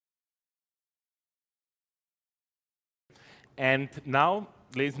And now,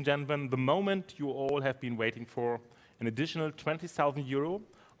 ladies and gentlemen, the moment you all have been waiting for, an additional 20,000 euro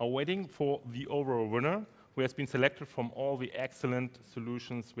are waiting for the overall winner, who has been selected from all the excellent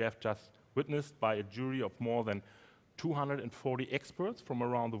solutions we have just witnessed by a jury of more than 240 experts from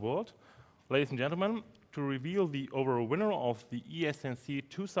around the world. Ladies and gentlemen, to reveal the overall winner of the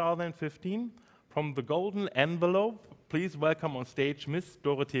ESNC 2015, from the golden envelope, please welcome on stage Ms.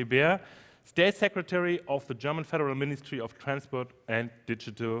 Dorothee Bär, State Secretary of the German Federal Ministry of Transport and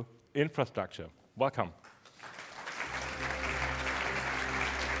Digital Infrastructure. Welcome.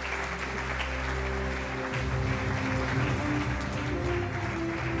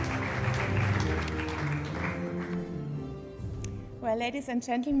 Well, ladies and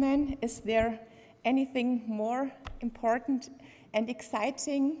gentlemen, is there anything more important and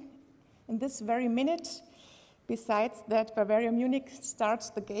exciting in this very minute? Besides that, Bavaria Munich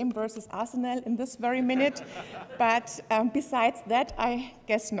starts the game versus Arsenal in this very minute. But besides that, I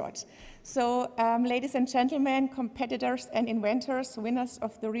guess not. So, ladies and gentlemen, competitors and inventors, winners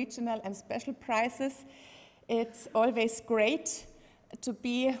of the regional and special prizes, it's always great to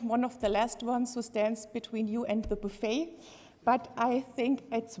be one of the last ones who stands between you and the buffet. But I think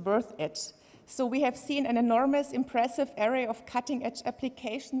it's worth it. So we have seen an enormous, impressive array of cutting-edge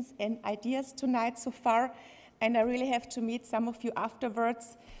applications and ideas tonight so far, and I really have to meet some of you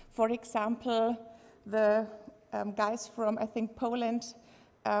afterwards. For example, the guys from, I think, Poland,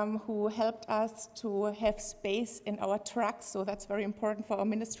 who helped us to have space in our trucks, so that's very important for our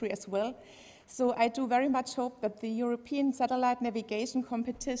ministry as well. So I do very much hope that the European Satellite Navigation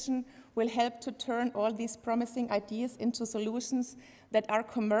Competition will help to turn all these promising ideas into solutions that are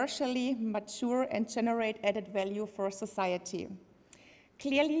commercially mature and generate added value for society.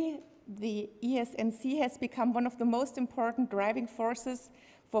 Clearly, the ESNC has become one of the most important driving forces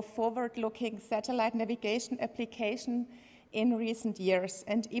for forward-looking satellite navigation application in recent years,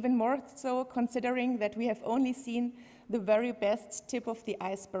 and even more so considering that we have only seen the very best tip of the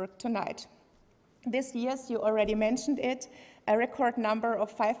iceberg tonight. This year, you already mentioned it, a record number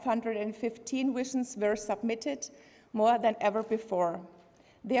of 515 visions were submitted, more than ever before.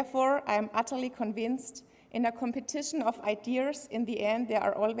 Therefore, I am utterly convinced in a competition of ideas, in the end, there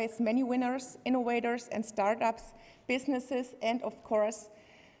are always many winners, innovators and startups, businesses, and of course,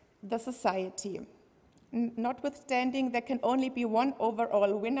 the society. Notwithstanding, there can only be one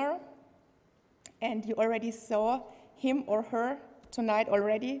overall winner, and you already saw him or her tonight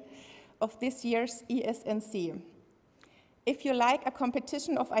already, of this year's ESNC. If you like, a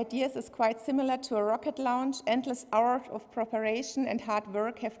competition of ideas is quite similar to a rocket launch. Endless hours of preparation and hard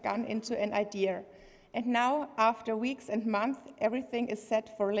work have gone into an idea. And now, after weeks and months, everything is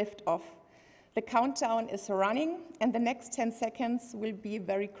set for liftoff. The countdown is running, and the next 10 seconds will be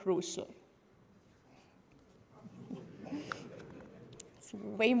very crucial. It's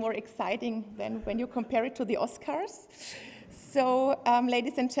way more exciting than when you compare it to the Oscars. So,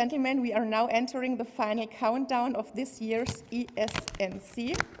 ladies and gentlemen, we are now entering the final countdown of this year's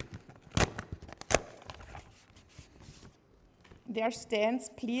ESNC. There stands,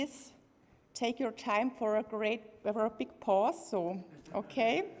 please take your time for a big pause, so,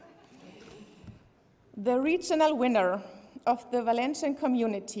 okay. The regional winner of the Valencian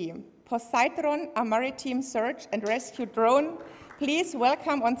community, Poseidron, a maritime search and rescue drone. Please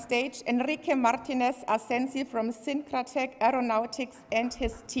welcome on stage Enrique Martínez Asensi from Sincratech Aeronautics and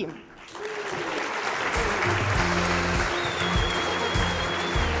his team.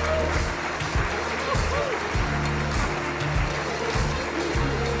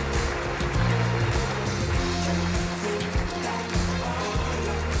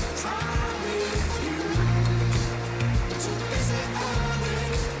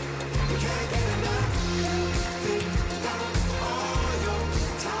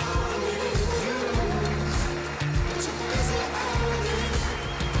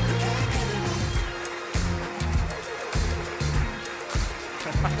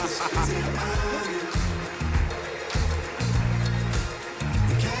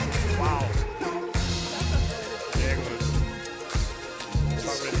 Wow.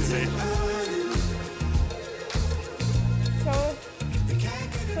 Sehr gut. So,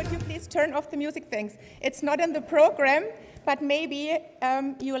 could you please turn off the music? Thanks. It's not in the program, but maybe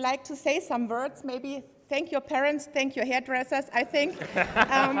you like to say some words, maybe thank your parents, thank your hairdressers. I think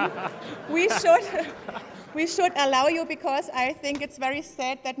we should allow you, because I think it's very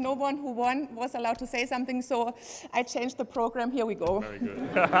sad that no one who won was allowed to say something, so I changed the program. Here we go. Very good.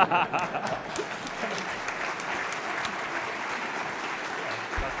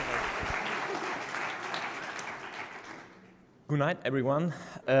 Good night, everyone.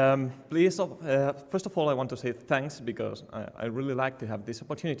 First of all, I want to say thanks because I really like to have this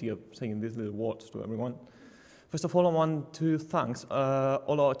opportunity of saying these little words to everyone. First of all, I want to thank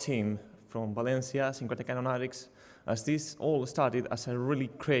all our team from Valencia, Sincratech Aeronautics, as this all started as a really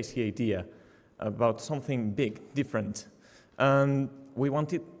crazy idea about something big, different. And we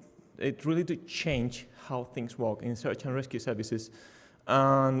wanted it really to change how things work in search and rescue services.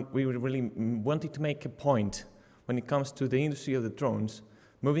 And we really wanted to make a point when it comes to the industry of the drones,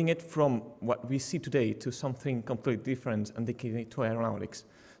 moving it from what we see today to something completely different and dedicated to aeronautics.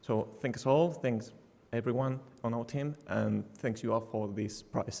 So thanks all, thanks everyone on our team, and thanks you all for this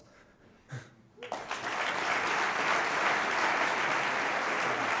prize.